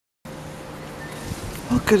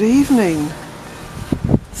Well, good evening.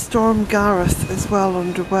 Storm Gareth is well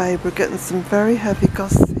underway. We're getting some very heavy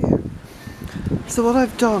gusts here. So what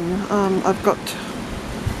I've done, I've got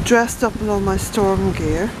dressed up in all my storm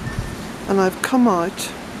gear, and I've come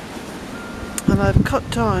out and I've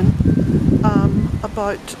cut down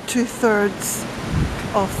about 2/3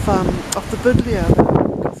 of the buddleia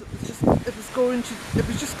because it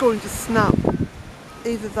was just going to snap,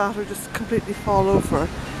 either that or just completely fall over.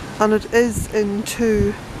 And it is in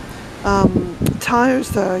two tyres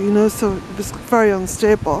there, you know, so it was very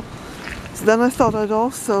unstable. So then I thought I'd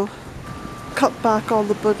also cut back all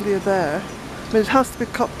the buddleia there. I mean, it has to be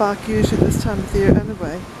cut back usually this time of the year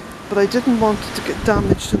anyway, but I didn't want it to get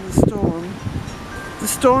damaged in the storm. The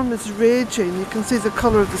storm is raging. You can see the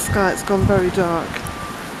colour of the sky, it's gone very dark.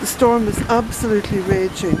 The storm is absolutely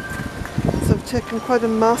raging. So I've taken quite a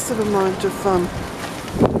massive amount of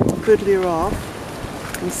buddleia off.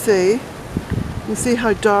 You can see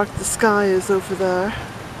how dark the sky is over there.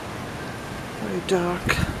 Very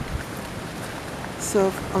dark.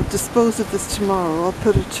 So I'll dispose of this tomorrow. I'll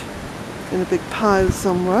put it in a big pile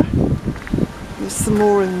somewhere. There's some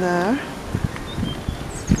more in there.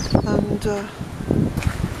 And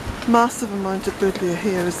massive amount of buddleia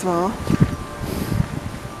here as well.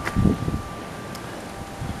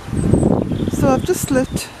 So I've just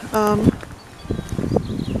lit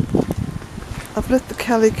the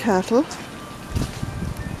Kelly kettle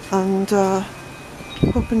and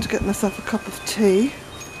hoping to get myself a cup of tea.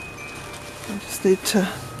 I just need to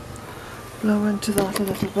blow into that a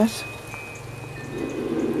little bit.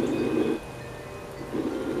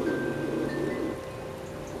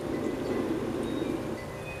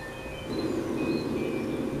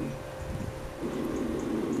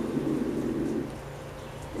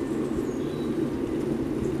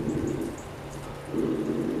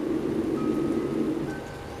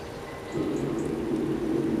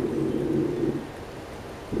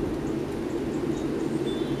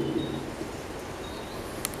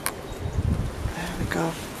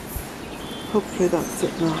 Go. Hopefully that's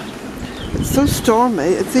it now. It's so stormy,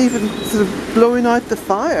 it's even sort of blowing out the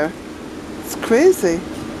fire. It's crazy.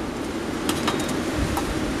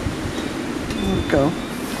 There we go.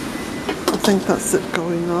 I think that's it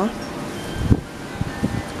going now.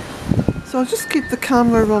 So I'll just keep the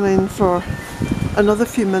camera running for another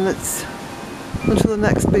few minutes until the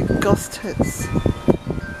next big gust hits.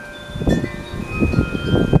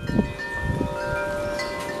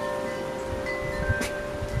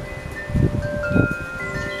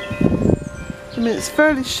 I mean, it's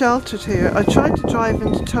fairly sheltered here. I tried to drive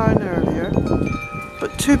into town earlier,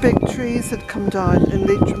 but two big trees had come down in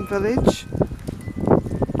Leitrim village,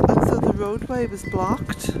 and so the roadway was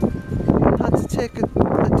blocked. I had to take a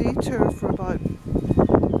detour for about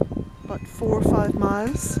 4 or 5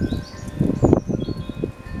 miles.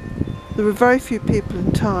 There were very few people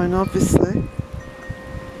in town, obviously,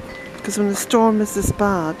 because when the storm is this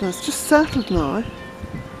bad, and it's just settled now.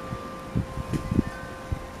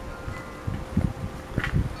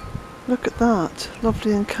 Look at that,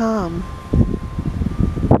 lovely and calm.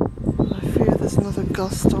 I fear there's another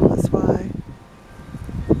gust on its way.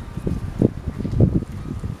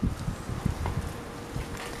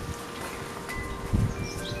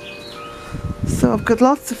 So I've got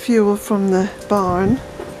lots of fuel from the barn.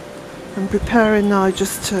 I'm preparing now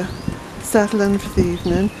just to settle in for the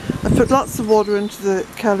evening. I put lots of water into the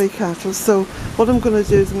Kelly kettle, so what I'm going to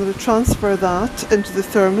do is I'm going to transfer that into the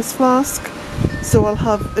thermos flask. So I'll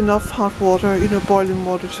have enough hot water, you know, boiling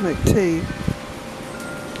water to make tea.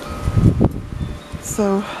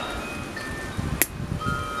 So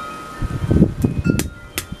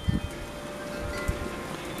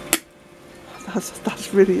that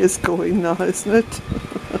really is going now, isn't it?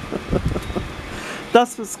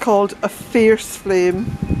 That's what's called a fierce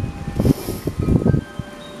flame.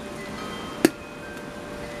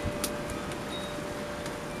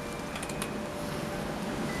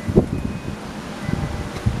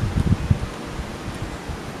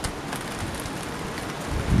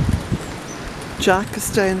 Jack is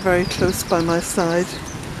staying very close by my side.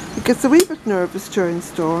 He gets a wee bit nervous during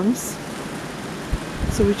storms,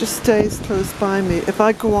 so he just stays close by me. If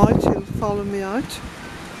I go out, he'll follow me out.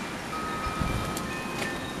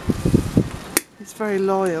 He's very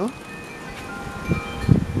loyal.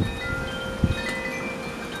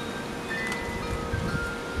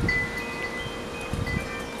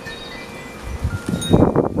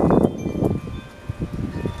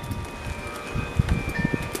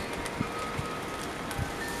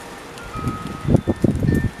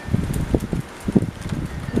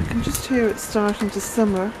 Here it's starting to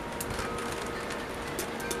simmer.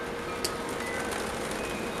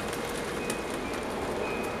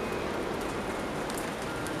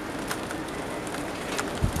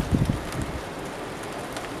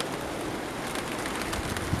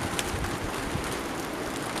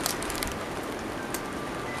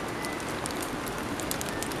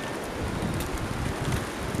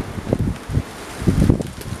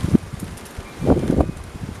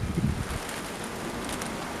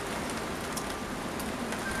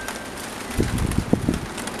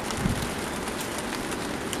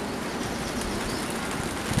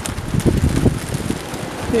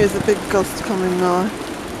 Here's a big gust coming now.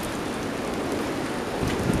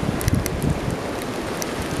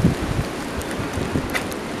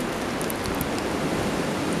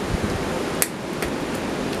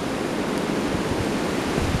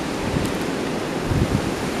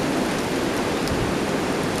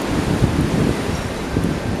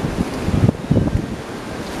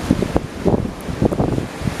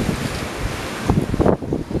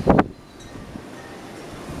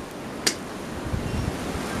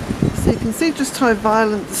 So you can see just how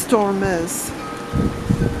violent the storm is.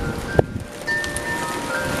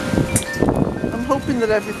 I'm hoping that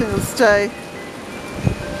everything will stay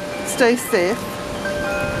safe.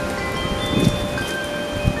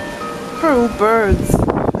 Poor old birds,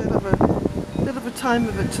 they'll have a bit of a time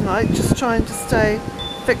of it tonight, just trying to stay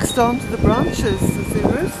fixed onto the branches as they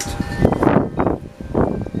roost.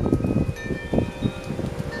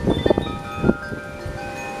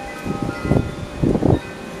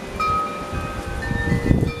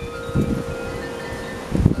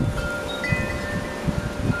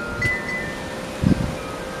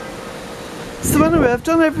 So anyway, I've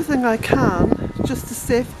done everything I can just to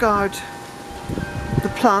safeguard the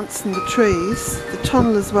plants and the trees. The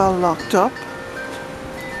tunnel is well locked up,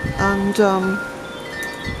 and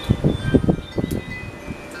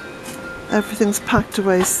everything's packed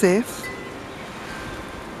away safe.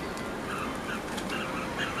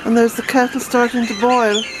 And there's the kettle starting to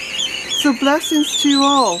boil. So blessings to you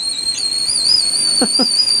all.